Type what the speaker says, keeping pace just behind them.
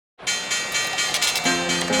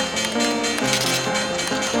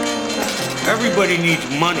Everybody needs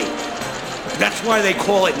money. That's why they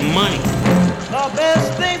call it money. The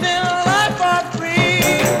best things in life are free,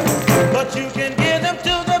 but you can give them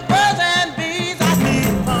to the birds and bees.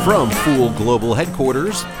 From Fool Global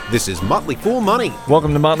Headquarters, this is Motley Fool Money.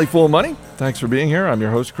 Welcome to Motley Fool Money. Thanks for being here. I'm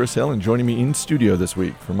your host, Chris Hill, and joining me in studio this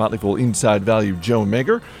week from Motley Fool Inside Value, Joe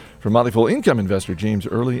Mager, from Motley Fool Income Investor, James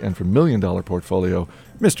Early, and from Million Dollar Portfolio,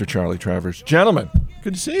 Mr. Charlie Travers. Gentlemen,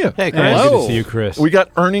 good to see you. Hey, Chris. Hello. Good to see you, Chris. We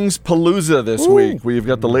got earnings palooza this week. We've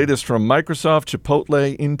got the latest from Microsoft,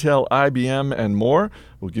 Chipotle, Intel, IBM, and more.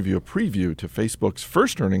 We'll give you a preview to Facebook's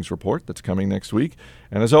first earnings report that's coming next week.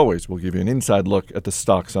 And as always, we'll give you an inside look at the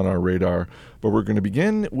stocks on our radar. But we're going to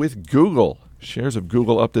begin with Google. Shares of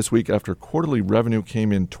Google up this week after quarterly revenue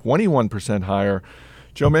came in 21% higher.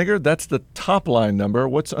 Joe Mager, that's the top line number.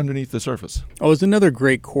 What's underneath the surface? Oh, it's another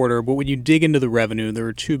great quarter, but when you dig into the revenue, there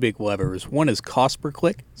are two big levers. One is cost per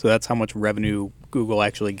click, so that's how much revenue Google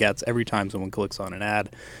actually gets every time someone clicks on an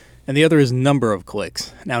ad. And the other is number of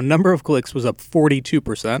clicks. Now, number of clicks was up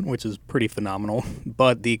 42%, which is pretty phenomenal,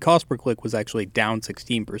 but the cost per click was actually down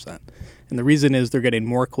 16%. And the reason is they're getting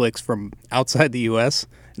more clicks from outside the U.S.,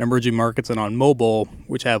 and emerging markets, and on mobile,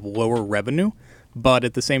 which have lower revenue. But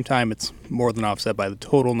at the same time, it's more than offset by the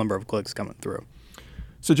total number of clicks coming through.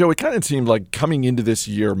 So, Joe, it kind of seemed like coming into this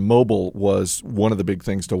year, mobile was one of the big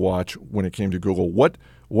things to watch when it came to Google. What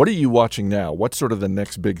are you watching now? What's sort of the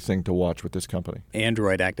next big thing to watch with this company?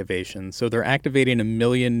 Android activation. So they're activating 1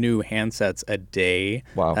 million new handsets a day.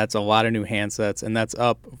 Wow. That's a lot of new handsets, and that's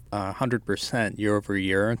up 100% year over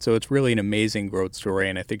year. And so it's really an amazing growth story,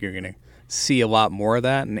 and I think you're going to see a lot more of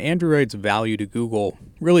that. And Android's value to Google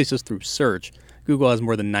really is just through search. Google has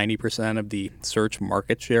more than 90% of the search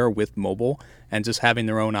market share with mobile, and just having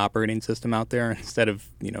their own operating system out there instead of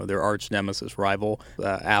their arch nemesis rival,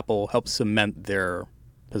 Apple, helps cement their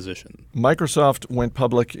position. Microsoft went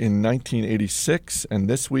public in 1986, and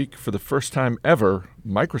this week, for the first time ever,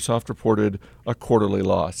 Microsoft reported a quarterly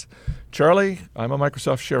loss. Charlie, I'm a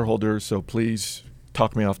Microsoft shareholder, so please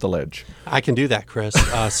talk me off the ledge. I can do that, Chris.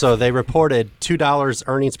 So they reported $2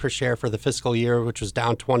 earnings per share for the fiscal year, which was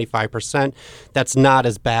down 25%. That's not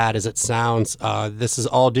as bad as it sounds. This is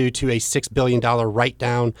all due to a $6 billion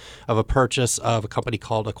write-down of a purchase of a company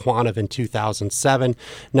called Aquantive in 2007.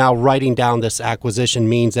 Now, writing down this acquisition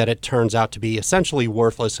means that it turns out to be essentially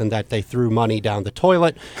worthless and that they threw money down the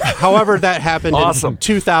toilet. However, that happened in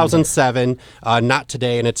 2007, not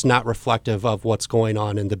today, and it's not reflective of what's going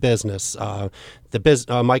on in the business.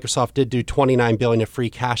 Microsoft did do $29 billion of free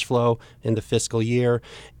cash flow in the fiscal year,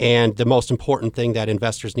 and the most important thing that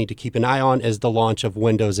investors need to keep an eye on is the launch of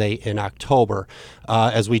Windows 8 in October.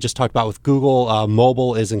 As we just talked about with Google,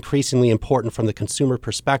 mobile is increasingly important from the consumer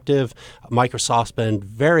perspective. Microsoft's been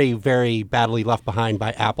very, very badly left behind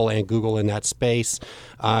by Apple and Google in that space,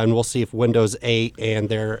 and we'll see if Windows 8 and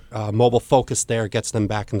their mobile focus there gets them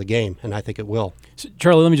back in the game, and I think it will. So,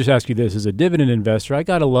 Charlie, let me just ask you this. As a dividend investor, I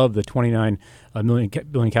got to love the $29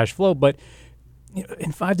 billion cash flow, but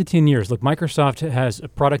in 5 to 10 years, look, Microsoft has a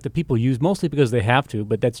product that people use mostly because they have to,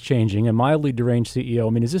 but that's changing. A mildly deranged CEO. I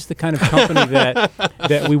mean, is this the kind of company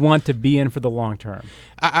that we want to be in for the long term?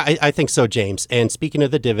 I think so, James. And speaking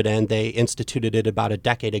of the dividend, they instituted it about a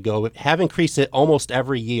decade ago. Have increased it almost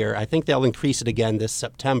every year. I think they'll increase it again this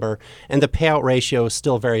September. And the payout ratio is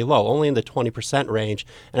still very low, only in the 20% range.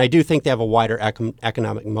 And I do think they have a wider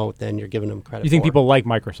economic moat than you're giving them credit for. You think people like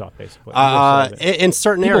Microsoft, basically? In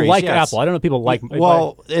certain people areas, like yes. Apple. I don't know if people like...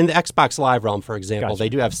 Well, in the Xbox Live realm, for example, Gotcha. they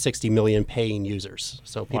do have 60 million paying users.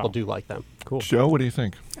 So people do like them. Cool. Joe, what do you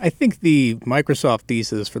think? I think the Microsoft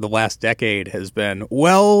thesis for the last decade has been,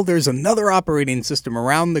 well, there's another operating system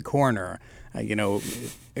around the corner.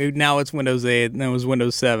 Now it's Windows 8, then it was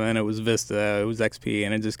Windows 7, it was Vista, it was XP,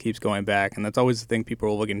 and it just keeps going back. And that's always the thing people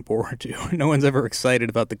are looking forward to. No one's ever excited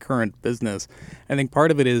about the current business. I think part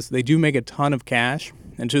of it is they do make a ton of cash.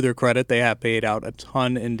 And to their credit, they have paid out a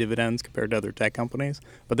ton in dividends compared to other tech companies.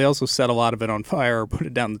 But they also set a lot of it on fire or put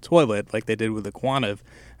it down the toilet like they did with Aquantive.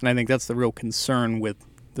 And I think that's the real concern with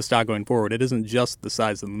the stock going forward. It isn't just the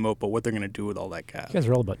size of the moat, but what they're going to do with all that cash. You guys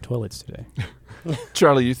are all about toilets today.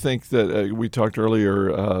 Charlie, you think that we talked earlier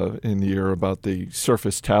in the year about the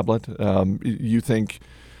Surface tablet. You think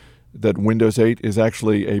that Windows 8 is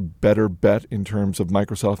actually a better bet in terms of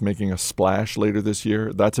Microsoft making a splash later this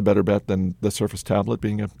year? That's a better bet than the Surface tablet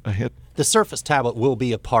being a hit? The Surface tablet will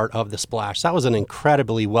be a part of the splash. That was an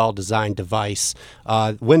incredibly well-designed device.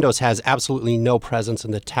 Windows has absolutely no presence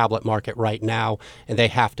in the tablet market right now, and they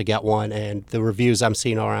have to get one. And the reviews I'm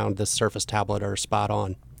seeing around the Surface tablet are spot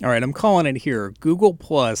on. All right, I'm calling it here. Google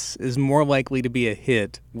Plus is more likely to be a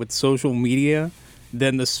hit with social media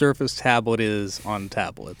than the Surface tablet is on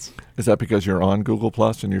tablets. Is that because you're on Google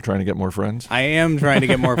Plus and you're trying to get more friends? I am trying to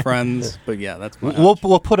get more friends, but yeah, that's my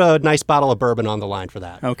We'll put a nice bottle of bourbon on the line for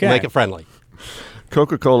that. Okay. Make it friendly.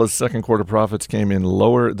 Coca-Cola's second quarter profits came in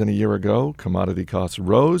lower than a year ago. Commodity costs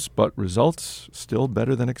rose, but results still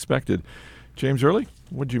better than expected. James Early,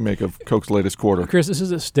 what did you make of Coke's latest quarter? Chris, this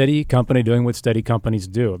is a steady company doing what steady companies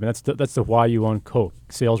do. I mean, that's the why you own Coke.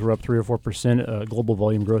 Sales were up 3 or 4%. Global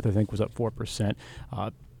volume growth, I think, was up 4%.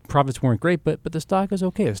 Profits weren't great, but the stock is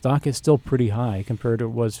okay. The stock is still pretty high compared to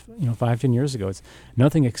what it was 5-10 years ago. It's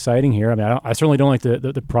nothing exciting here. I mean, I certainly don't like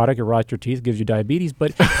the product. It rots your teeth, gives you diabetes,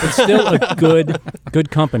 but it's still a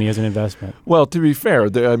good company as an investment. Well, to be fair,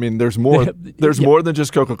 there's more more than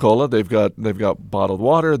just Coca-Cola. They've got bottled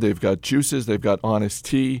water, they've got juices, they've got Honest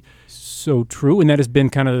Tea. So true, and that has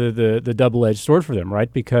been kind of the double-edged sword for them,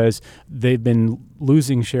 right? Because they've been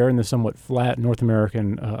losing share in the somewhat flat North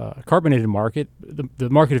American carbonated market. The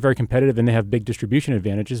market is very competitive, and they have big distribution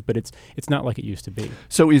advantages, but it's not like it used to be.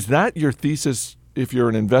 So is that your thesis if you're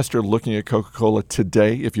an investor looking at Coca-Cola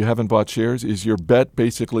today, if you haven't bought shares? Is your bet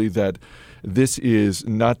basically that this is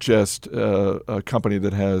not just a company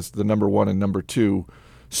that has the number one and number two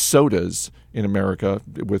sodas in America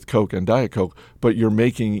with Coke and Diet Coke, but you're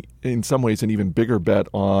making, in some ways, an even bigger bet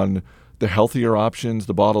on the healthier options,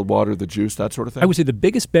 the bottled water, the juice, that sort of thing? I would say the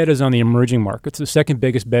biggest bet is on the emerging markets. The second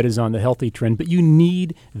biggest bet is on the healthy trend, but you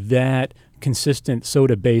need that consistent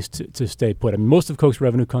soda base to stay put. I mean, most of Coke's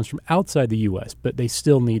revenue comes from outside the U.S., but they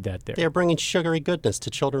still need that there. They're bringing sugary goodness to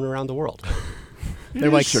children around the world. They're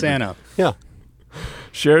like Santa. Yeah.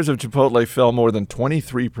 Shares of Chipotle fell more than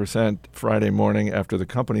 23% Friday morning after the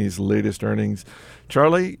company's latest earnings.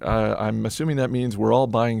 Charlie, I'm assuming that means we're all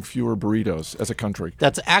buying fewer burritos as a country.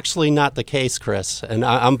 That's actually not the case, Chris, and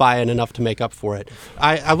I'm buying enough to make up for it.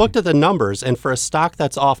 I looked at the numbers, and for a stock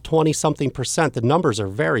that's off 20-something%, the numbers are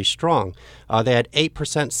very strong. They had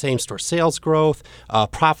 8% same-store sales growth.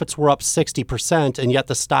 Profits were up 60%, and yet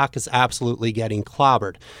the stock is absolutely getting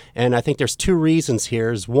clobbered. And I think there's two reasons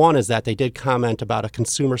here. One is that they did comment about a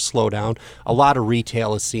consumer slowdown. A lot of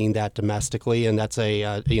retail is seeing that domestically, and that's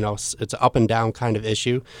it's an up and down kind of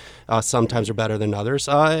issue. Sometimes are better than others.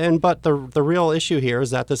 But the real issue here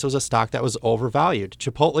is that this was a stock that was overvalued.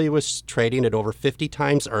 Chipotle was trading at over 50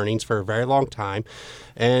 times earnings for a very long time.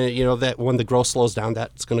 And, that when the growth slows down,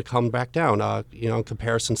 that's going to come back down. In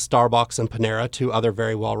comparison, Starbucks and Panera, two other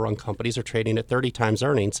very well-run companies, are trading at 30 times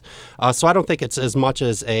earnings. So I don't think it's as much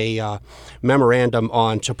as a memorandum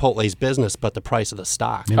on Chipotle's business, but the price of the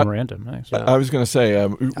stock. Memorandum, nice. I was going to say,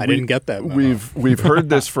 I didn't get that memo. We've heard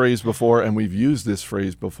this phrase before, and we've used this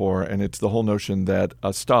phrase before, and it's the whole notion that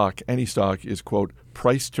a stock, any stock, is, quote,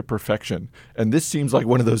 priced to perfection. And this seems like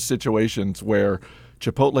one of those situations where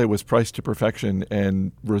Chipotle was priced to perfection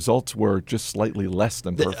and results were just slightly less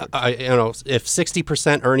than perfect. If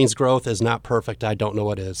 60% earnings growth is not perfect, I don't know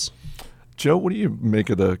what is. Joe, what do you make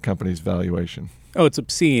of the company's valuation? Oh, it's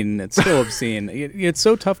obscene. It's still obscene. It's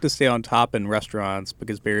so tough to stay on top in restaurants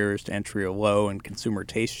because barriers to entry are low and consumer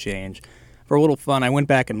tastes change. For a little fun, I went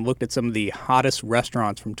back and looked at some of the hottest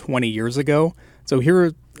restaurants from 20 years ago. So here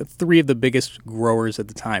are three of the biggest growers at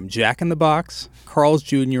the time: Jack in the Box, Carl's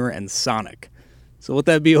Jr., and Sonic. So let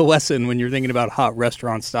that be a lesson when you're thinking about hot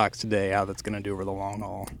restaurant stocks today, how that's going to do over the long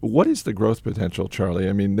haul. What is the growth potential, Charlie?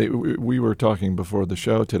 I mean, we were talking before the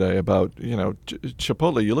show today about,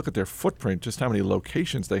 Chipotle. You look at their footprint, just how many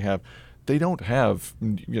locations they have. They don't have,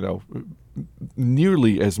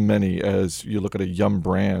 nearly as many as you look at a Yum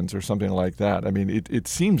Brands or something like that. I mean, it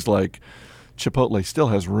seems like Chipotle still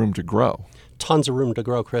has room to grow. Tons of room to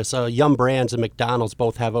grow, Chris. Yum Brands and McDonald's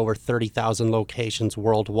both have over 30,000 locations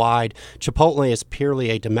worldwide. Chipotle is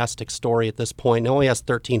purely a domestic story at this point. It only has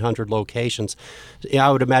 1,300 locations.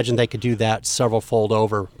 I would imagine they could do that several fold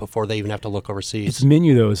over before they even have to look overseas. Its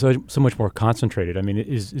menu, though, is so much more concentrated. I mean,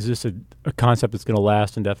 is this a concept that's going to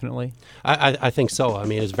last indefinitely? I think so. I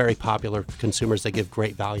mean, it's very popular. Consumers, they give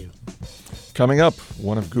great value. Coming up,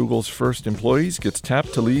 one of Google's first employees gets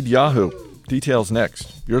tapped to lead Yahoo. Details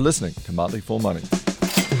next. You're listening to Motley Fool Money.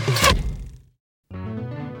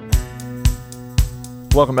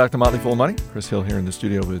 Welcome back to Motley Fool Money. Chris Hill here in the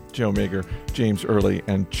studio with Joe Mager, James Early,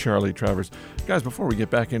 and Charlie Travers. Guys, before we get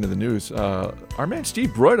back into the news, our man Steve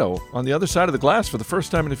Broido on the other side of the glass for the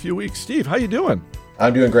first time in a few weeks. Steve, how you doing?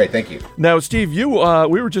 I'm doing great, thank you. Now, Steve, we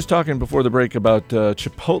were just talking before the break about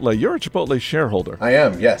Chipotle. You're a Chipotle shareholder. I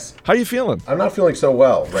am, yes. How you feeling? I'm not feeling so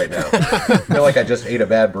well right now. I feel like I just ate a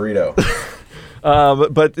bad burrito.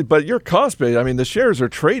 But your cost base, I mean, the shares are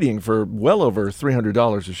trading for well over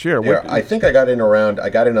 $300 a share. Yeah, I think I got in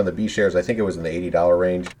on the B shares, I think it was in the $80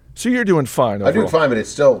 range. So you're doing fine overall. I'm doing fine, but it's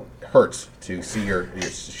still hurts to see your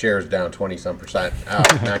shares down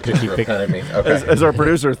 20-some%. Not just for kind of me. Okay. As our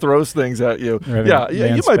producer throws things at you. Yeah,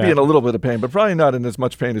 you might be in a little bit of pain, but probably not in as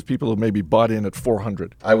much pain as people who maybe bought in at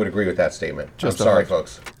 400. I would agree with that statement. I'm sorry,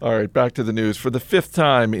 folks. All right, back to the news. For the 5th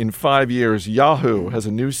time in 5 years, Yahoo has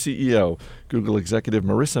a new CEO. Google executive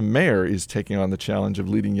Marissa Mayer is taking on the challenge of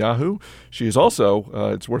leading Yahoo. She is also,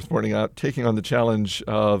 it's worth pointing out, taking on the challenge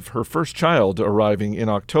of her first child arriving in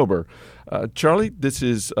October. Charlie, this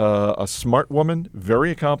is a smart woman,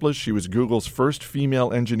 very accomplished. She was Google's first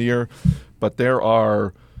female engineer, but there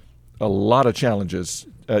are a lot of challenges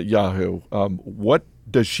at Yahoo. What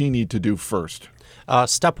does she need to do first?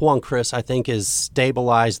 Step one, Chris, I think, is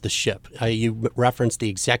stabilize the ship. You referenced the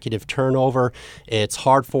executive turnover. It's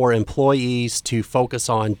hard for employees to focus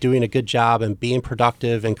on doing a good job and being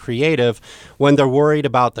productive and creative when they're worried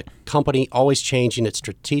about the company always changing its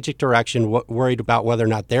strategic direction, worried about whether or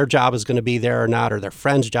not their job is going to be there or not, or their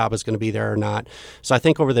friend's job is going to be there or not. So I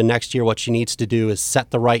think over the next year, what she needs to do is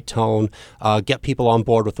set the right tone, get people on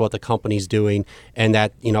board with what the company's doing, and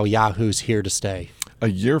that, Yahoo's here to stay. A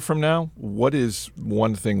year from now, what is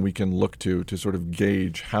one thing we can look to sort of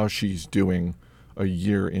gauge how she's doing a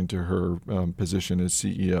year into her position as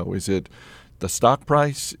CEO? Is it the stock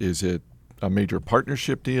price? Is it a major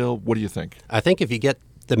partnership deal? What do you think? I think if you get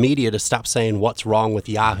the media to stop saying what's wrong with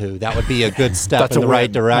Yahoo, that would be a good step in the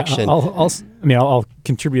right direction. I'll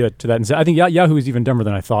contribute to that and say I think Yahoo is even dumber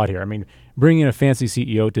than I thought here. I mean, bringing in a fancy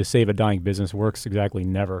CEO to save a dying business works exactly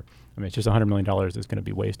never. I mean, it's just $100 million that's going to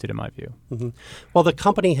be wasted, in my view. Mm-hmm. Well, the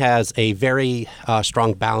company has a very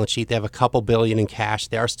strong balance sheet. They have a couple billion in cash.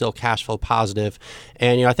 They are still cash flow positive.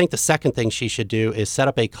 And, I think the second thing she should do is set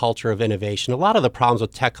up a culture of innovation. A lot of the problems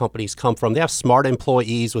with tech companies come from they have smart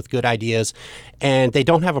employees with good ideas, and they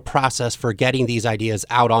don't have a process for getting these ideas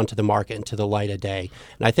out onto the market and to the light of day.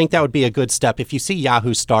 And I think that would be a good step. If you see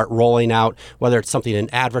Yahoo start rolling out, whether it's something in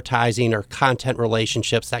advertising or content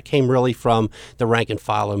relationships, that came really from the rank and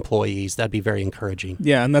file employees. That'd be very encouraging.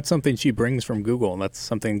 Yeah, and that's something she brings from Google, and that's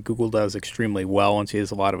something Google does extremely well, and she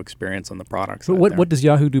has a lot of experience on the products. But what does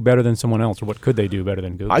Yahoo do better than someone else, or what could they do better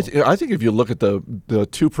than Google? I think if you look at the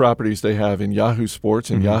two properties they have in Yahoo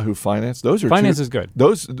Sports and Yahoo Finance, those are Finance is good.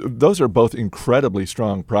 Those are both incredibly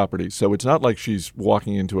strong properties. So it's not like she's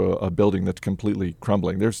walking into a building that's completely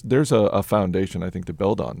crumbling. There's a foundation, I think, to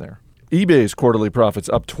build on there. eBay's quarterly profits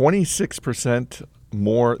up 26%.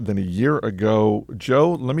 More than a year ago.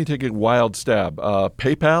 Joe, let me take a wild stab.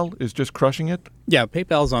 PayPal is just crushing it? Yeah,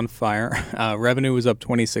 PayPal's on fire. Revenue was up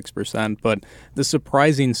 26%, but the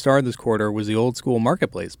surprising star this quarter was the old school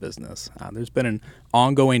marketplace business. There's been an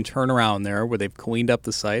ongoing turnaround there where they've cleaned up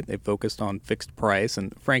the site. They've focused on fixed price,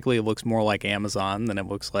 and frankly, it looks more like Amazon than it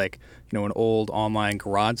looks like, an old online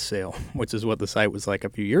garage sale, which is what the site was like a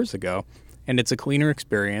few years ago. And it's a cleaner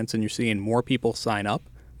experience, and you're seeing more people sign up.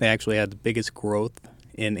 They actually had the biggest growth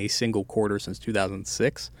in a single quarter since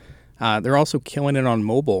 2006. They're also killing it on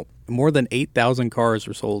mobile. More than 8,000 cars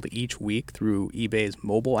are sold each week through eBay's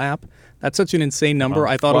mobile app. That's such an insane number.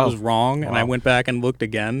 I thought it was wrong, and I went back and looked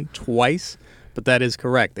again twice, but that is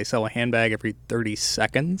correct. They sell a handbag every 30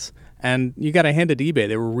 seconds, and you got to hand it to eBay.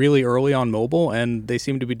 They were really early on mobile, and they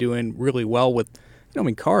seem to be doing really well with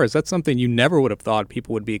cars, that's something you never would have thought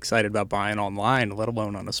people would be excited about buying online, let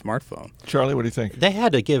alone on a smartphone. Charlie, what do you think? They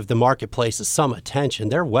had to give the marketplaces some attention.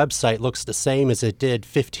 Their website looks the same as it did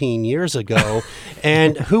 15 years ago.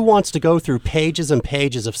 And who wants to go through pages and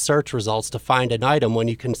pages of search results to find an item when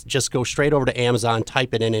you can just go straight over to Amazon,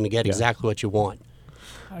 type it in, and get exactly what you want?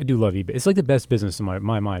 I do love eBay. It's like the best business in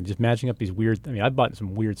my mind, just matching up these weird... I've bought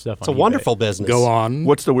some weird stuff on eBay. It's a wonderful business. Go on.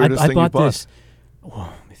 What's the weirdest thing you bought?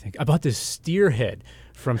 Let me think. I bought this steer head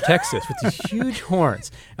from Texas with these huge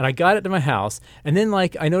horns, and I got it to my house, and then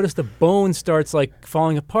I noticed the bone starts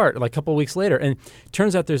falling apart a couple of weeks later, and it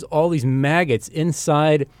turns out there's all these maggots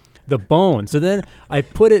inside the bone. So then I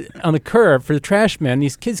put it on the curb for the trash man.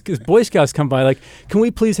 These kids, because Boy Scouts come by, can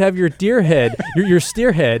we please have your deer head, your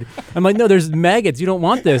steer head? I'm like, no, there's maggots. You don't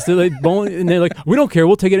want this. They're like bone, and they're like, we don't care.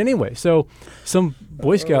 We'll take it anyway. So some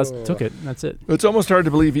Boy Scouts took it, and that's it. It's almost hard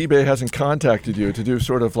to believe eBay hasn't contacted you to do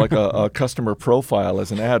sort of like a customer profile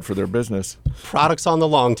as an ad for their business. Products on the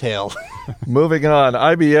long tail. Moving on,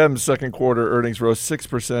 IBM's second quarter earnings rose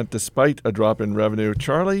 6% despite a drop in revenue.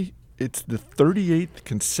 Charlie, it's the 38th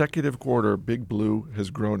consecutive quarter Big Blue has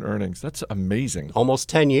grown earnings. That's amazing. Almost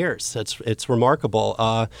 10 years. It's remarkable.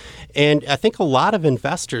 And I think a lot of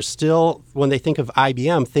investors still, when they think of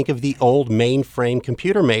IBM, think of the old mainframe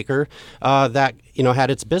computer maker that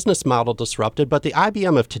had its business model disrupted, but the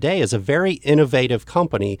IBM of today is a very innovative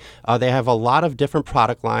company. They have a lot of different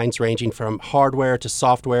product lines ranging from hardware to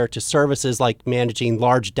software to services like managing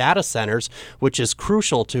large data centers, which is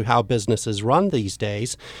crucial to how businesses run these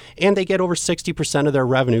days. And they get over 60% of their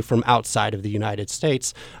revenue from outside of the United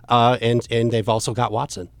States, and they've also got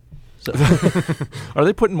Watson. So. Are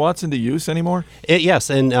they putting Watson to use anymore? Yes,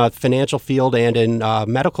 in financial field and in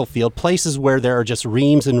medical field, places where there are just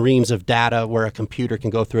reams and reams of data where a computer can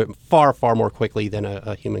go through it far, far more quickly than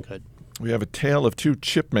a human could. We have a tale of two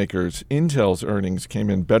chip makers. Intel's earnings came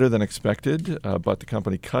in better than expected, but the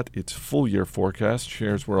company cut its full-year forecast.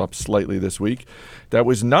 Shares were up slightly this week. That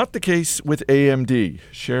was not the case with AMD.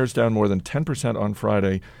 Shares down more than 10% on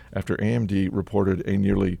Friday after AMD reported a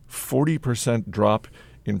nearly 40% drop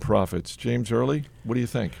in profits. James Early, what do you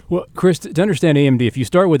think? Well, Chris, to understand AMD, if you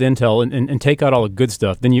start with Intel and take out all the good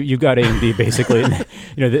stuff, then you've got AMD basically. And,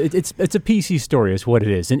 it's a PC story is what it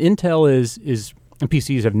is. And Intel is and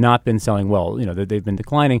PCs have not been selling well. They've been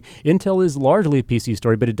declining. Intel is largely a PC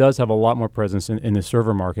story, but it does have a lot more presence in the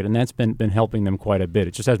server market, and that's been helping them quite a bit.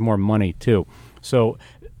 It just has more money, too. So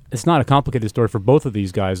it's not a complicated story for both of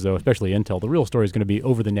these guys, though, especially Intel. The real story is going to be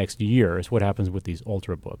over the next year is what happens with these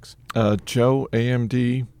Ultrabooks. Joe,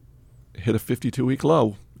 AMD hit a 52-week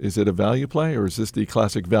low. Is it a value play, or is this the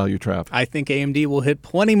classic value trap? I think AMD will hit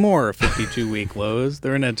plenty more 52-week lows.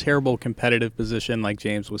 They're in a terrible competitive position, like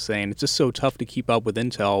James was saying. It's just so tough to keep up with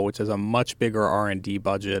Intel, which has a much bigger R&D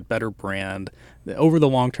budget, better brand. Over the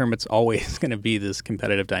long term, it's always going to be this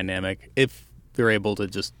competitive dynamic if they're able to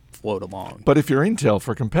just float along. But if you're Intel,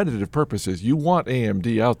 for competitive purposes, you want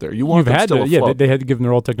AMD out there. You want them still afloat. Yeah, they had to give them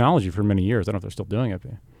their old technology for many years. I don't know if they're still doing it.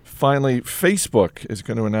 Finally, Facebook is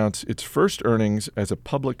going to announce its first earnings as a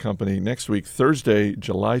public company next week, Thursday,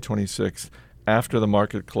 July 26th, after the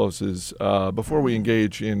market closes. Before we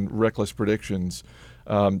engage in reckless predictions,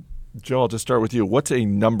 Joe, I'll just start with you. What's a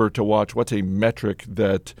number to watch? What's a metric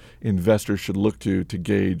that investors should look to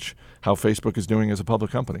gauge how Facebook is doing as a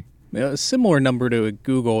public company? A similar number to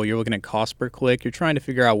Google, you're looking at cost per click. You're trying to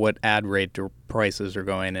figure out what ad rate or prices are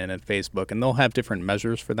going in at Facebook, and they'll have different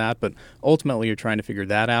measures for that, but ultimately you're trying to figure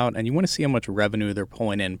that out, and you want to see how much revenue they're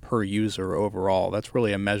pulling in per user overall. That's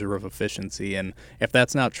really a measure of efficiency, and if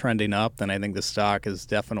that's not trending up, then I think the stock is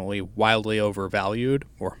definitely wildly overvalued,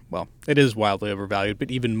 it is wildly overvalued,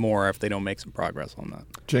 but even more if they don't make some progress on that.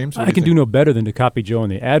 James, I can do no better than to copy Joe on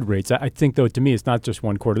the ad rates. I think, though, to me, it's not just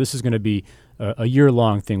one quarter. This is going to be a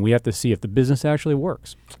year-long thing. We have to see if the business actually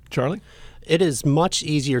works. Charlie? It is much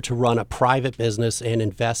easier to run a private business and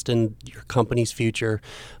invest in your company's future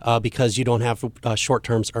because you don't have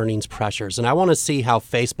short-term earnings pressures. And I want to see how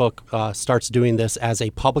Facebook starts doing this as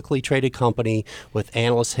a publicly traded company with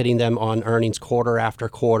analysts hitting them on earnings quarter after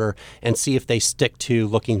quarter and see if they stick to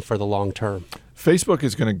looking for the long term. Facebook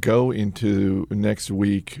is going to go into next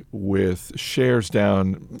week with shares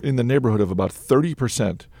down in the neighborhood of about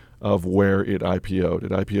 30% of where it IPO'd.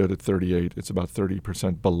 It IPO'd at 38. It's about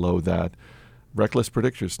 30% below that. Reckless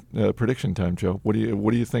prediction time, Joe. What do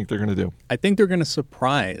you think they're going to do? I think they're going to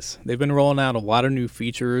surprise. They've been rolling out a lot of new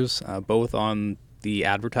features, both on the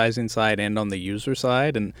advertising side and on the user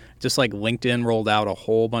side. And just like LinkedIn rolled out a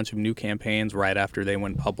whole bunch of new campaigns right after they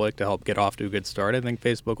went public to help get off to a good start, I think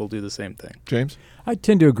Facebook will do the same thing. James? I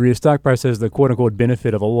tend to agree. A stock price has the quote-unquote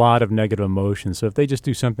benefit of a lot of negative emotions. So if they just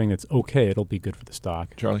do something that's okay, it'll be good for the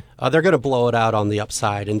stock. Charlie? They're going to blow it out on the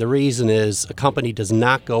upside. And the reason is a company does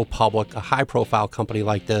not go public, a high-profile company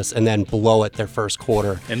like this, and then blow it their first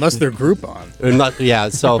quarter. Unless they're Groupon. Yeah,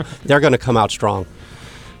 so they're going to come out strong.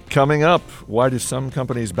 Coming up, why do some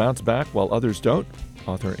companies bounce back while others don't?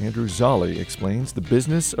 Author Andrew Zolli explains the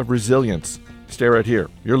business of resilience. Stay right here.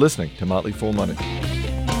 You're listening to Motley Fool Money.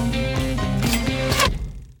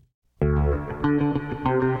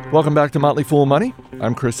 Welcome back to Motley Fool Money.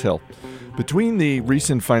 I'm Chris Hill. Between the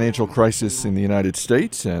recent financial crisis in the United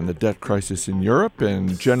States and the debt crisis in Europe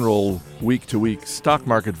and general week-to-week stock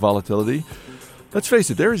market volatility, let's face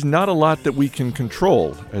it, there is not a lot that we can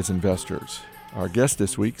control as investors. Our guest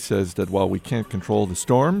this week says that while we can't control the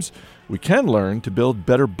storms, we can learn to build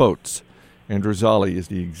better boats. Andrew Zolli is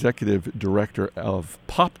the executive director of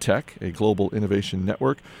PopTech, a global innovation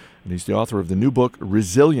network, and he's the author of the new book,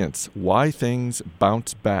 Resilience, Why Things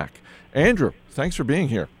Bounce Back. Andrew, thanks for being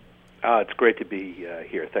here. It's great to be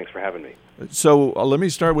here. Thanks for having me. So let me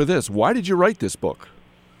start with this. Why did you write this book?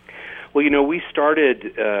 Well, we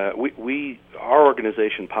started, our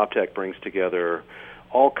organization, PopTech, brings together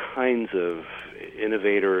all kinds of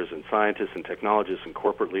innovators and scientists and technologists and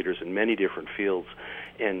corporate leaders in many different fields.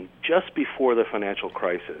 And just before the financial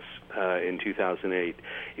crisis in 2008,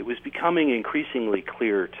 it was becoming increasingly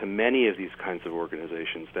clear to many of these kinds of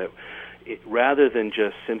organizations that rather than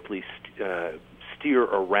just simply steer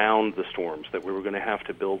around the storms, that we were going to have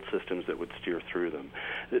to build systems that would steer through them.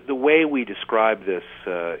 The way we describe this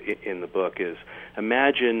in the book is,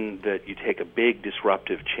 imagine that you take a big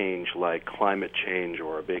disruptive change like climate change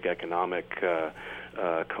or a big economic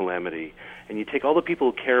calamity, and you take all the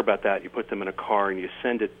people who care about that, you put them in a car, and you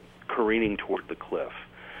send it careening toward the cliff.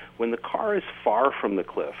 When the car is far from the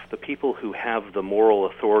cliff, the people who have the moral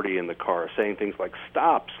authority in the car are saying things like,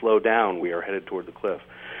 "Stop, slow down, we are headed toward the cliff."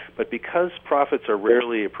 But because profits are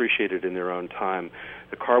rarely appreciated in their own time,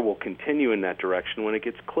 the car will continue in that direction. When it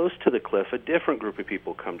gets close to the cliff, a different group of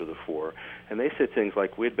people come to the fore, and they say things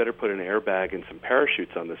like, "We'd better put an airbag and some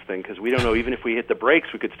parachutes on this thing because we don't know, even if we hit the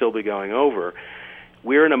brakes, we could still be going over."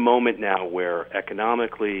 We're in a moment now where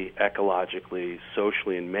economically, ecologically,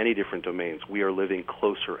 socially, in many different domains, we are living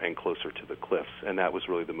closer and closer to the cliffs, and that was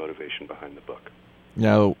really the motivation behind the book.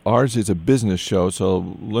 Now, ours is a business show,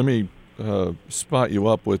 so let me spot you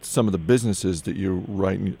up with some of the businesses that you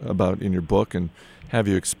write about in your book and have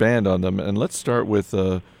you expand on them. And let's start with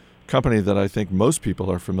a company that I think most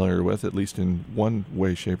people are familiar with, at least in one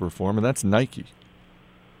way, shape, or form, and that's Nike.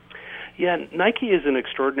 Yeah, Nike is an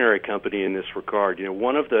extraordinary company in this regard. You know,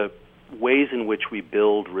 one of the ways in which we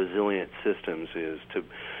build resilient systems is to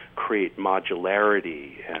create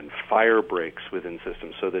modularity and fire breaks within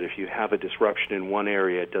systems so that if you have a disruption in one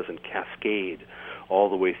area, it doesn't cascade all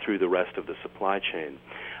the way through the rest of the supply chain.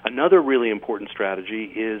 Another really important strategy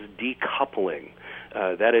is decoupling.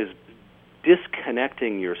 That is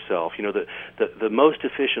disconnecting yourself. You know, the most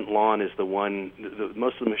efficient lawn is the one, the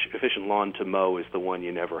most efficient lawn to mow is the one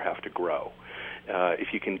you never have to grow.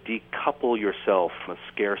 If you can decouple yourself from a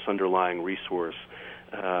scarce underlying resource,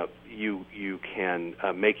 you can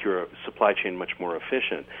make your supply chain much more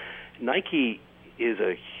efficient. Nike is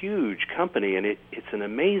a huge company, and it's an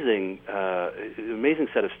amazing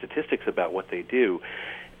set of statistics about what they do.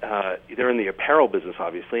 They're in the apparel business,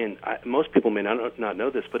 obviously, and most people may not know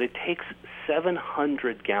this, but it takes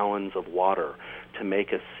 700 gallons of water to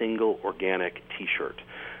make a single organic T-shirt.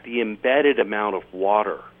 The embedded amount of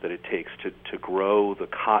water that it takes to grow the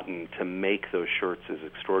cotton to make those shirts is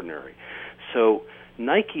extraordinary. So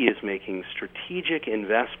Nike is making strategic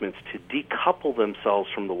investments to decouple themselves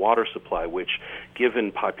from the water supply, which,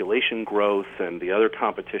 given population growth and the other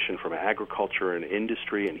competition from agriculture and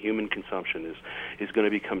industry and human consumption, is going to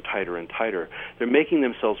become tighter and tighter. They're making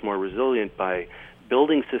themselves more resilient by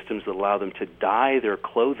building systems that allow them to dye their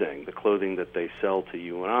clothing, the clothing that they sell to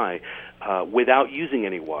you and I, without using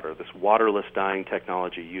any water. This waterless dyeing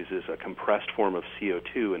technology uses a compressed form of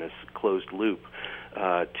CO2 in a closed loop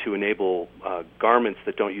to enable garments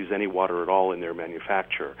that don't use any water at all in their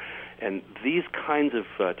manufacture. And these kinds of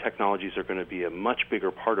technologies are going to be a much bigger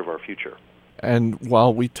part of our future. And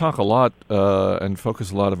while we talk a lot and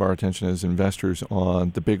focus a lot of our attention as investors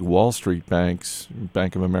on the big Wall Street banks,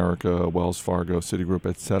 Bank of America, Wells Fargo, Citigroup,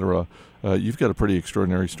 et cetera, you've got a pretty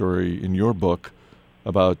extraordinary story in your book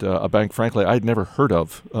about a bank, frankly, I'd never heard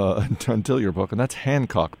of until your book, and that's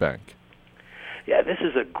Hancock Bank. Yeah, this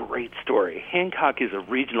is a great story. Hancock is a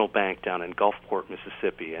regional bank down in Gulfport,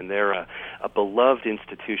 Mississippi, and they're a beloved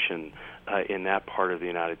institution in that part of the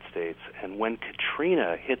United States. And when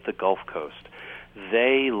Katrina hit the Gulf Coast,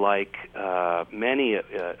 they, like many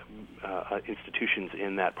institutions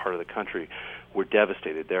in that part of the country, were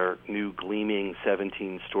devastated. Their new gleaming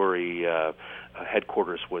 17-story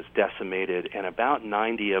headquarters was decimated, and about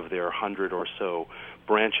 90 of their 100 or so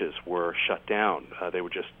branches were shut down. They were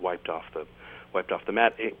just wiped off the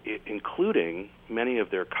mat, including many of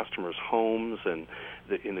their customers' homes, and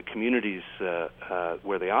in the communities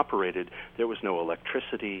where they operated, there was no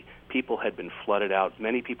electricity. People had been flooded out.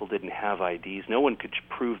 Many people didn't have IDs. No one could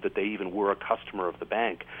prove that they even were a customer of the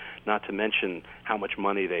bank, not to mention how much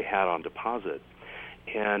money they had on deposit.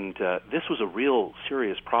 And this was a real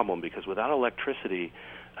serious problem because without electricity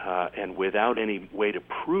and without any way to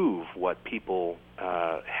prove what people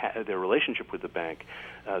their relationship with the bank,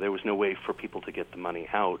 there was no way for people to get the money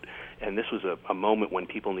out. And this was a moment when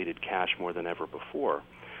people needed cash more than ever before.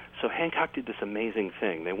 So Hancock did this amazing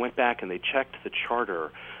thing. They went back and they checked the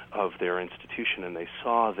charter of their institution, and they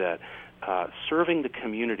saw that serving the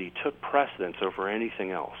community took precedence over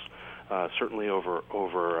anything else, certainly over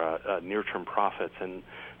near-term profits. And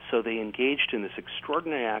so they engaged in this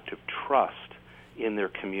extraordinary act of trust in their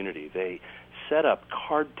community. They set up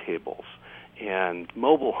card tables and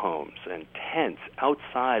mobile homes and tents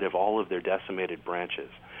outside of all of their decimated branches.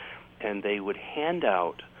 And they would hand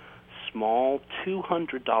out small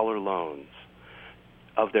 $200 loans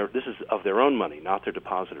of their own money, not their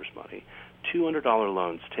depositors' money, $200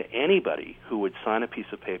 loans to anybody who would sign a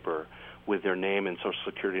piece of paper with their name and social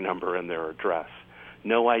security number and their address.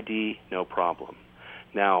 No ID, no problem.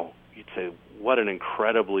 Now, you'd say, what an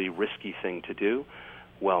incredibly risky thing to do.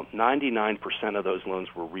 Well, 99% of those loans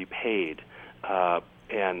were repaid,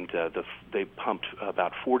 and they pumped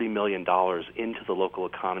about $40 million into the local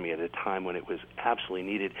economy at a time when it was absolutely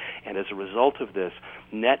needed. And as a result of this,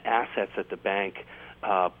 net assets at the bank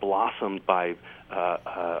blossomed by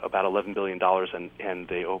about $11 billion, and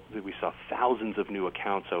we saw thousands of new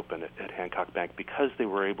accounts open at Hancock Bank because they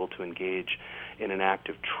were able to engage in an act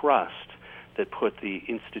of trust that put the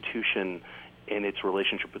institution and its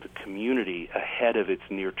relationship with the community ahead of its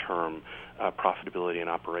near-term profitability and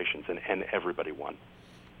operations, and everybody won.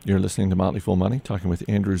 You're listening to Motley Fool Money, talking with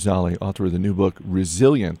Andrew Zolli, author of the new book,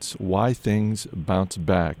 Resilience, Why Things Bounce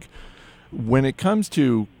Back. When it comes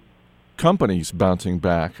to companies bouncing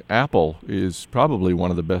back, Apple is probably one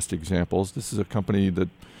of the best examples. This is a company that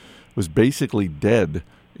was basically dead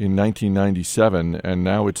in 1997, and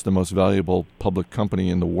now it's the most valuable public company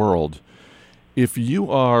in the world. If you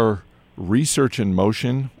are Research in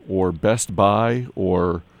Motion or Best Buy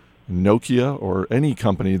or Nokia or any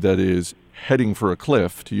company that is heading for a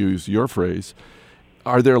cliff, to use your phrase,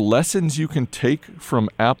 are there lessons you can take from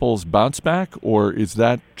Apple's bounce back, or is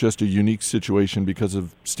that just a unique situation because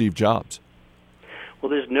of Steve Jobs? Well,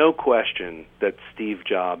 there's no question that Steve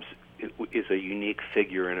Jobs is a unique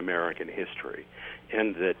figure in American history,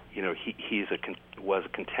 and that he was a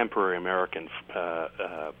contemporary American,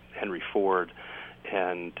 Henry Ford.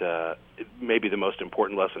 And maybe the most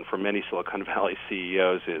important lesson for many Silicon Valley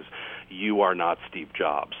CEOs is you are not Steve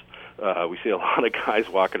Jobs. We see a lot of guys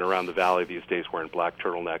walking around the valley these days wearing black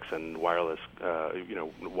turtlenecks and wireless,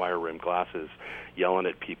 wire-rimmed glasses, yelling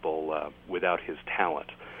at people without his talent.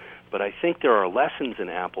 But I think there are lessons in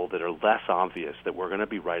Apple that are less obvious that we're going to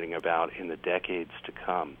be writing about in the decades to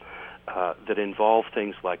come that involve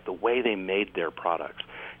things like the way they made their products.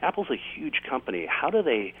 Apple's a huge company. How do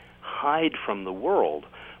they hide from the world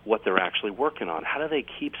what they're actually working on? How do they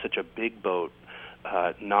keep such a big boat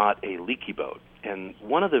not a leaky boat? And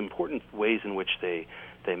one of the important ways in which they're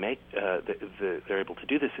able to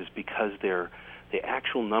do this is because the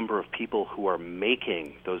actual number of people who are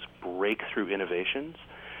making those breakthrough innovations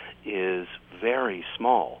is very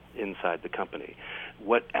small inside the company.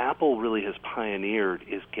 What Apple really has pioneered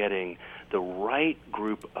is getting the right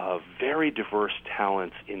group of very diverse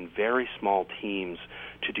talents in very small teams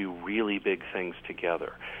to do really big things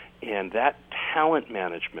together. And that talent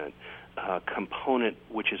management component,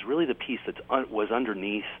 which is really the piece that was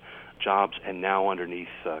underneath Jobs and now underneath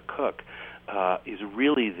Cook, is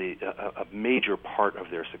really a major part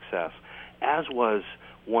of their success, as was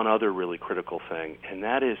one other really critical thing, and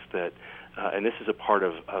that is that, and this is a part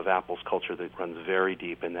of Apple's culture that runs very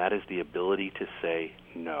deep, and that is the ability to say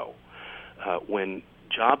no. When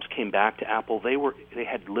Jobs came back to Apple, they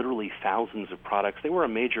had literally thousands of products. They were a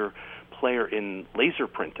major player in laser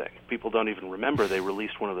printing. People don't even remember they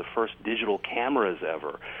released one of the first digital cameras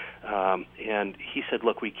ever. And he said,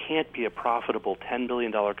 look, we can't be a profitable $10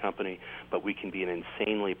 billion company, but we can be an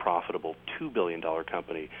insanely profitable $2 billion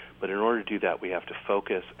company. But in order to do that, we have to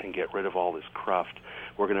focus and get rid of all this cruft.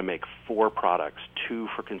 We're going to make 4 products, 2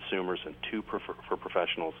 for consumers and 2 for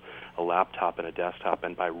professionals, a laptop and a desktop.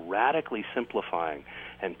 And by radically simplifying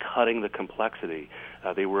and cutting the complexity,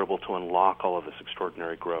 they were able to unlock all of this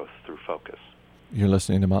extraordinary growth through focus. You're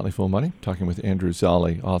listening to Motley Fool Money, talking with Andrew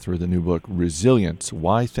Zolli, author of the new book, Resilience,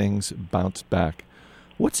 Why Things Bounce Back.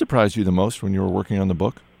 What surprised you the most when you were working on the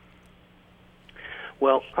book?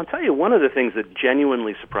 Well, I'll tell you, one of the things that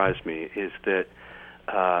genuinely surprised me is that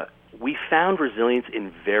we found resilience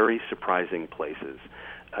in very surprising places.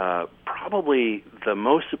 Probably the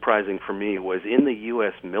most surprising for me was in the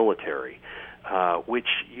U.S. military, which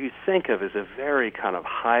you think of as a very kind of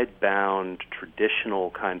hidebound,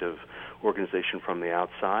 traditional kind of organization from the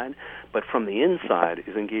outside, but from the inside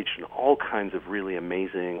is engaged in all kinds of really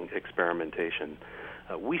amazing experimentation.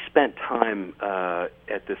 We spent time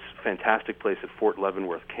at this fantastic place at Fort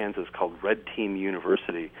Leavenworth, Kansas, called Red Team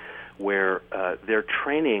University, where they're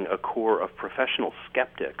training a corps of professional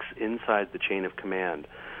skeptics inside the chain of command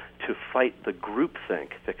to fight the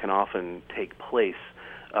groupthink that can often take place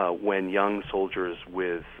when young soldiers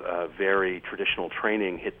with very traditional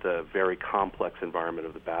training hit the very complex environment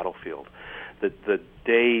of the battlefield.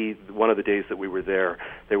 One of the days that we were there,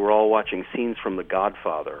 they were all watching scenes from The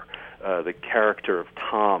Godfather. The character of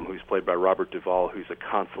Tom, who's played by Robert Duvall, who's a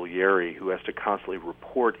consigliere who has to constantly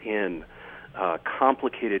report in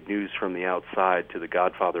complicated news from the outside to The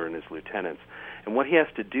Godfather and his lieutenants. And what he has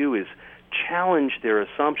to do is challenge their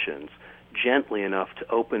assumptions gently enough to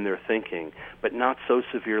open their thinking, but not so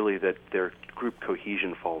severely that their group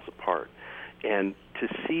cohesion falls apart. And to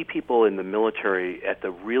see people in the military at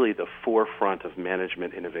the forefront of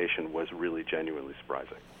management innovation was really genuinely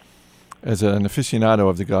surprising. As an aficionado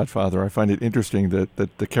of The Godfather, I find it interesting that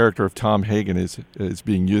the character of Tom Hagen is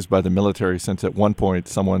being used by the military, since at one point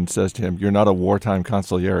someone says to him, "You're not a wartime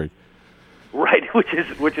consigliere." Right,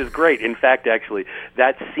 which is great. In fact, actually,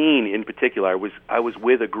 that scene in particular, I was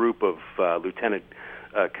with a group of lieutenant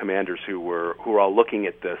commanders who were all looking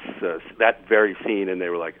at that very scene, and they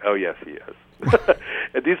were like, "Oh yes, he is."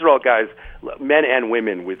 And these are all guys, men and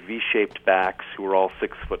women, with V-shaped backs who are all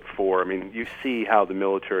 6'4". I mean, you see how the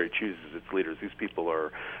military chooses its leaders. These people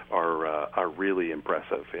are really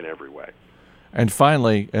impressive in every way. And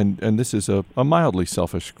finally, and this is a mildly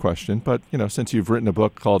selfish question, but since you've written a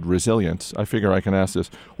book called Resilience, I figure I can ask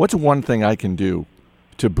this: what's one thing I can do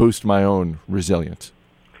to boost my own resilience?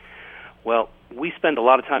 Well, we spend a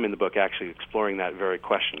lot of time in the book actually exploring that very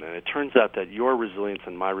question, and it turns out that your resilience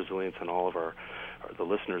and my resilience and all of the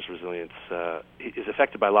listeners' resilience is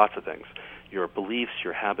affected by lots of things: your beliefs,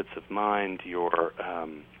 your habits of mind, your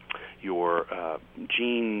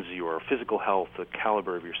genes, your physical health, the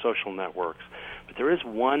caliber of your social networks. But there is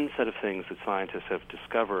one set of things that scientists have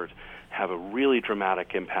discovered have a really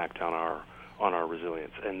dramatic impact on our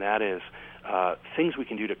resilience, and that is things we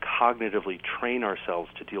can do to cognitively train ourselves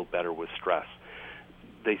to deal better with stress.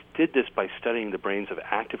 They did this by studying the brains of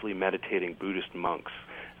actively meditating Buddhist monks.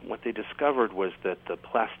 And what they discovered was that the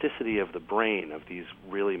plasticity of the brain of these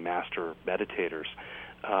really master meditators,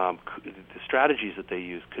 the strategies that they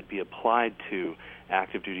used could be applied to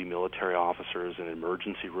active duty military officers and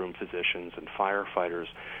emergency room physicians and firefighters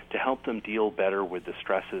to help them deal better with the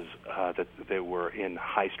stresses that they were in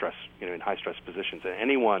high stress positions. And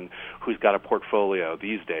anyone who's got a portfolio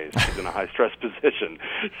these days is in a high stress position.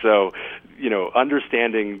 So,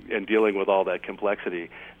 understanding and dealing with all that complexity,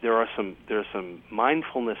 there are some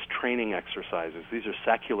mindfulness training exercises. These are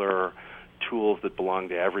secular tools that belong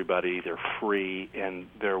to everybody. They're free, and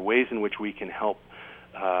there are ways in which we can help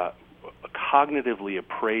cognitively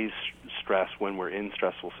appraise stress when we're in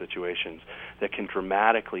stressful situations that can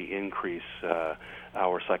dramatically increase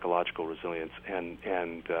our psychological resilience. And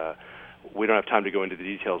we don't have time to go into the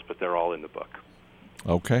details, but they're all in the book.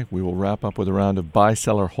 Okay, we will wrap up with a round of buy,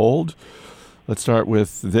 sell, or hold. Let's start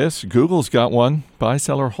with this. Google's got one. Buy,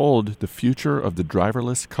 sell, or hold, the future of the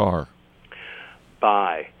driverless car.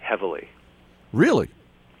 Buy, heavily. Really?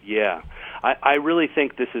 Yeah. I really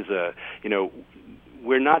think this is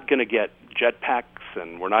we're not going to get jetpacks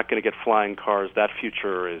and we're not going to get flying cars. That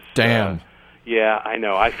future is... Damn. Yeah, I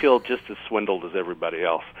know. I feel just as swindled as everybody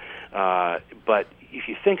else. But if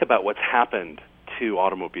you think about what's happened to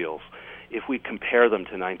automobiles, if we compare them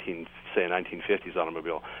to 1950s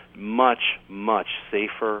automobile, much, much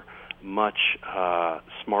safer, much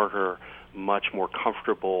smarter, much more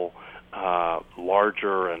comfortable,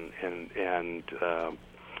 larger and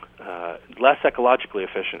less ecologically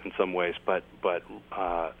efficient in some ways, but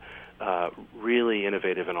really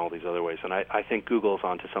innovative in all these other ways. And I think Google's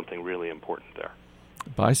onto something really important there.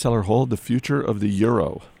 Buy, sell, or hold, the future of the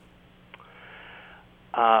euro.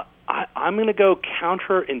 I'm going to go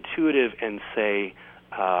counterintuitive and say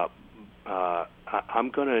I'm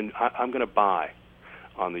going to buy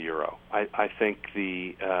on the euro. I think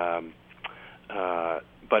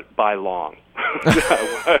but buy long.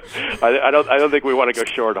 I don't think we want to go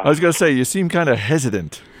short on it. I was going to say, you seem kind of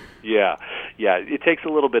hesitant. Yeah. It takes a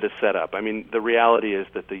little bit of setup. I mean, the reality is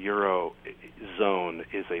that the euro zone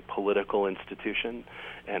is a political institution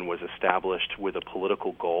and was established with a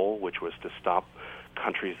political goal, which was to stop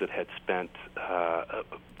countries that had spent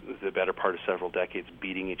the better part of several decades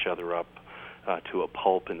beating each other up to a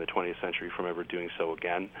pulp in the 20th century from ever doing so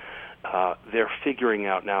again. They're figuring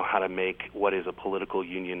out now how to make what is a political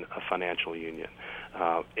union a financial union.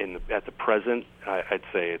 At the present, I'd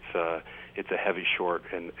say it's a heavy short,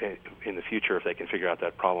 and in the future, if they can figure out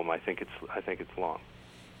that problem, I think it's long.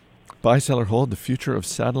 Buy, sell, or hold, the future of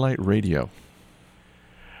satellite radio.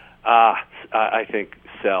 I think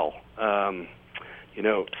sell.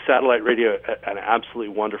 Satellite radio, an absolutely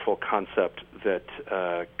wonderful concept that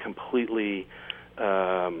completely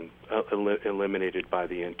eliminated by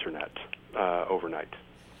the internet overnight.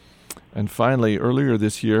 And finally, earlier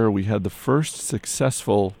this year, we had the first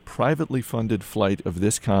successful privately funded flight of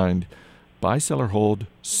this kind. Buy, sell, or hold,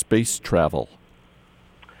 space travel.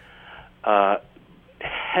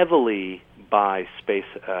 Heavily by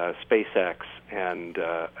SpaceX, and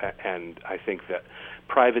I think that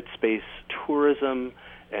private space tourism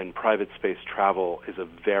and private space travel is a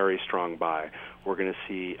very strong buy. We're going to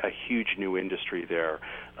see a huge new industry there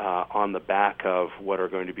on the back of what are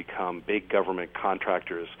going to become big government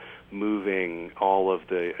contractors moving all of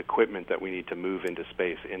the equipment that we need to move into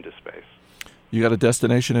space. You got a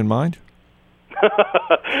destination in mind?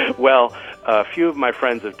 Well, a few of my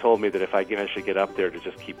friends have told me that if I eventually get up there, to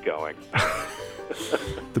just keep going.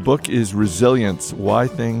 The book is Resilience, Why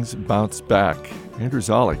Things Bounce Back. Andrew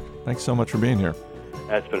Zolli, thanks so much for being here.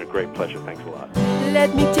 It's been a great pleasure. Thanks a lot.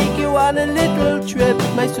 Let me take you on a little trip.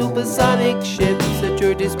 My supersonic ship's at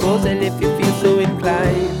your disposal if you feel so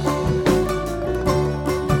inclined.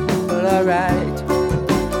 Well, all right.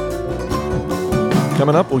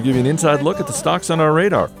 Coming up, we'll give you an inside look at the stocks on our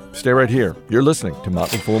radar. Stay right here. You're listening to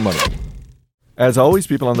Motley Fool Money. As always,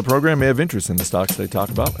 people on the program may have interest in the stocks they talk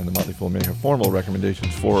about, and the Motley Fool may have formal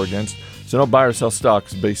recommendations for or against, so don't buy or sell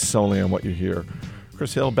stocks based solely on what you hear.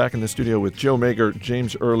 Chris Hill back in the studio with Joe Mager,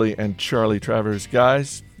 James Early, and Charlie Travers.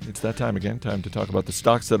 Guys, it's that time again, time to talk about the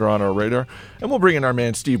stocks that are on our radar. And we'll bring in our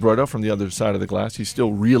man Steve Broido from the other side of the glass. He's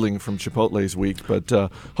still reeling from Chipotle's week, but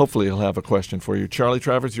hopefully he'll have a question for you. Charlie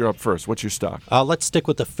Travers, you're up first. What's your stock? Let's stick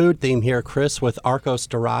with the food theme here, Chris, with Arcos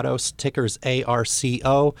Dorados, tickers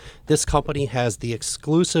ARCO. This company has the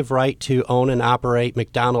exclusive right to own and operate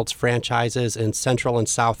McDonald's franchises in Central and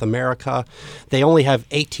South America. They only have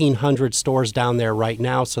 1,800 stores down there right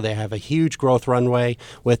now, so they have a huge growth runway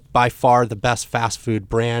with by far the best fast food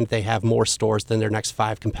brand. They have more stores than their next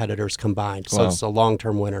 5 competitors combined. So It's a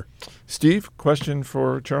long-term winner. Steve, question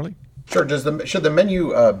for Charlie? Sure. Should the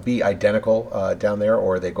menu be identical down there,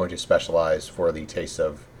 or are they going to specialize for the tastes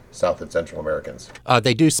of South and Central Americans?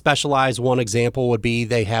 They do specialize. One example would be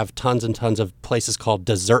they have tons and tons of places called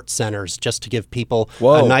dessert centers just to give people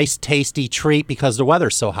a nice, tasty treat because the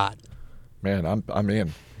weather's so hot. Man, I'm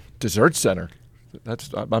in. Dessert center.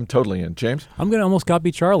 I'm totally in. James? I'm going to almost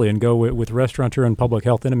copy Charlie and go with restaurateur and public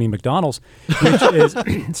health enemy McDonald's, which is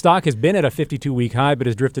stock has been at a 52-week high but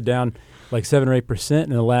has drifted down like 7 or 8% in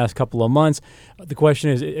the last couple of months. The question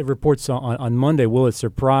is, it reports on Monday, will it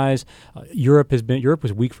surprise? Europe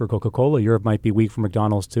was weak for Coca-Cola. Europe might be weak for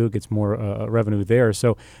McDonald's too. It gets more revenue there.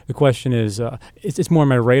 So the question is, it's more on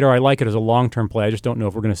my radar. I like it as a long-term play. I just don't know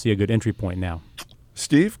if we're going to see a good entry point now.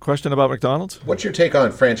 Steve, question about McDonald's? What's your take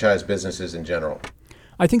on franchise businesses in general?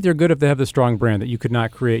 I think they're good if they have the strong brand that you could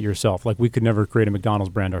not create yourself. Like we could never create a McDonald's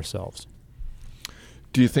brand ourselves.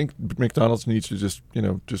 Do you think McDonald's needs to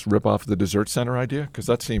just rip off the dessert center idea? Because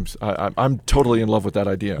that seems, I'm totally in love with that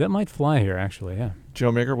idea. That might fly here, actually, yeah.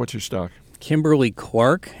 Joe Mager, what's your stock?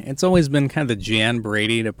 Kimberly-Clark. It's always been kind of the Jan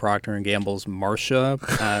Brady to Procter & Gamble's Marcia.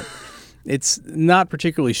 It's not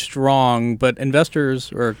particularly strong, but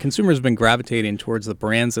investors or consumers have been gravitating towards the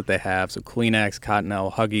brands that they have. So Kleenex,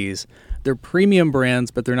 Cottonelle, Huggies. They're premium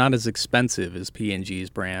brands, but they're not as expensive as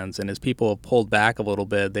P&G's brands. And as people have pulled back a little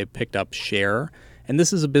bit, they've picked up share. And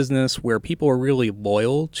this is a business where people are really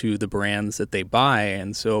loyal to the brands that they buy.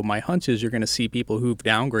 And so my hunch is you're going to see people who've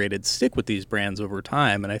downgraded stick with these brands over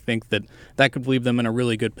time. And I think that could leave them in a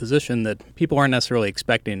really good position that people aren't necessarily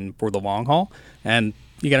expecting for the long haul. And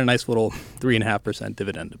you got a nice little 3.5%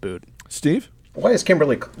 dividend to boot. Steve? Why is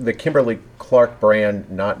the Kimberly-Clark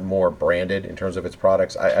brand not more branded in terms of its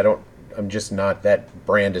products? I'm just not, that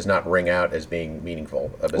brand does not ring out as being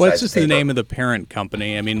meaningful. Well, it's just the name of the parent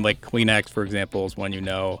company. I mean, like Kleenex, for example, is one you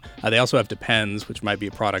know. They also have Depends, which might be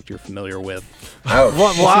a product you're familiar with. Oh,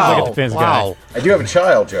 wow. Like a Depends guy. I do have a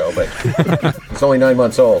child, Joe, but it's only 9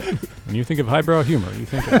 months old. When you think of highbrow humor, you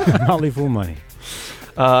think of Motley Fool Money.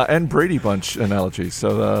 And Brady Bunch analogies.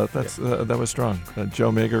 So that was strong.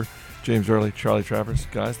 Joe Mager, James Early, Charlie Travers.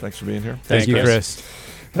 Guys, thanks for being here. Thank you, Chris.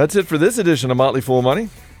 That's it for this edition of Motley Fool Money.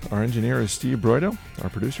 Our engineer is Steve Broido. Our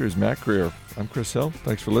producer is Matt Greer. I'm Chris Hill.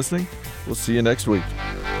 Thanks for listening. We'll see you next week.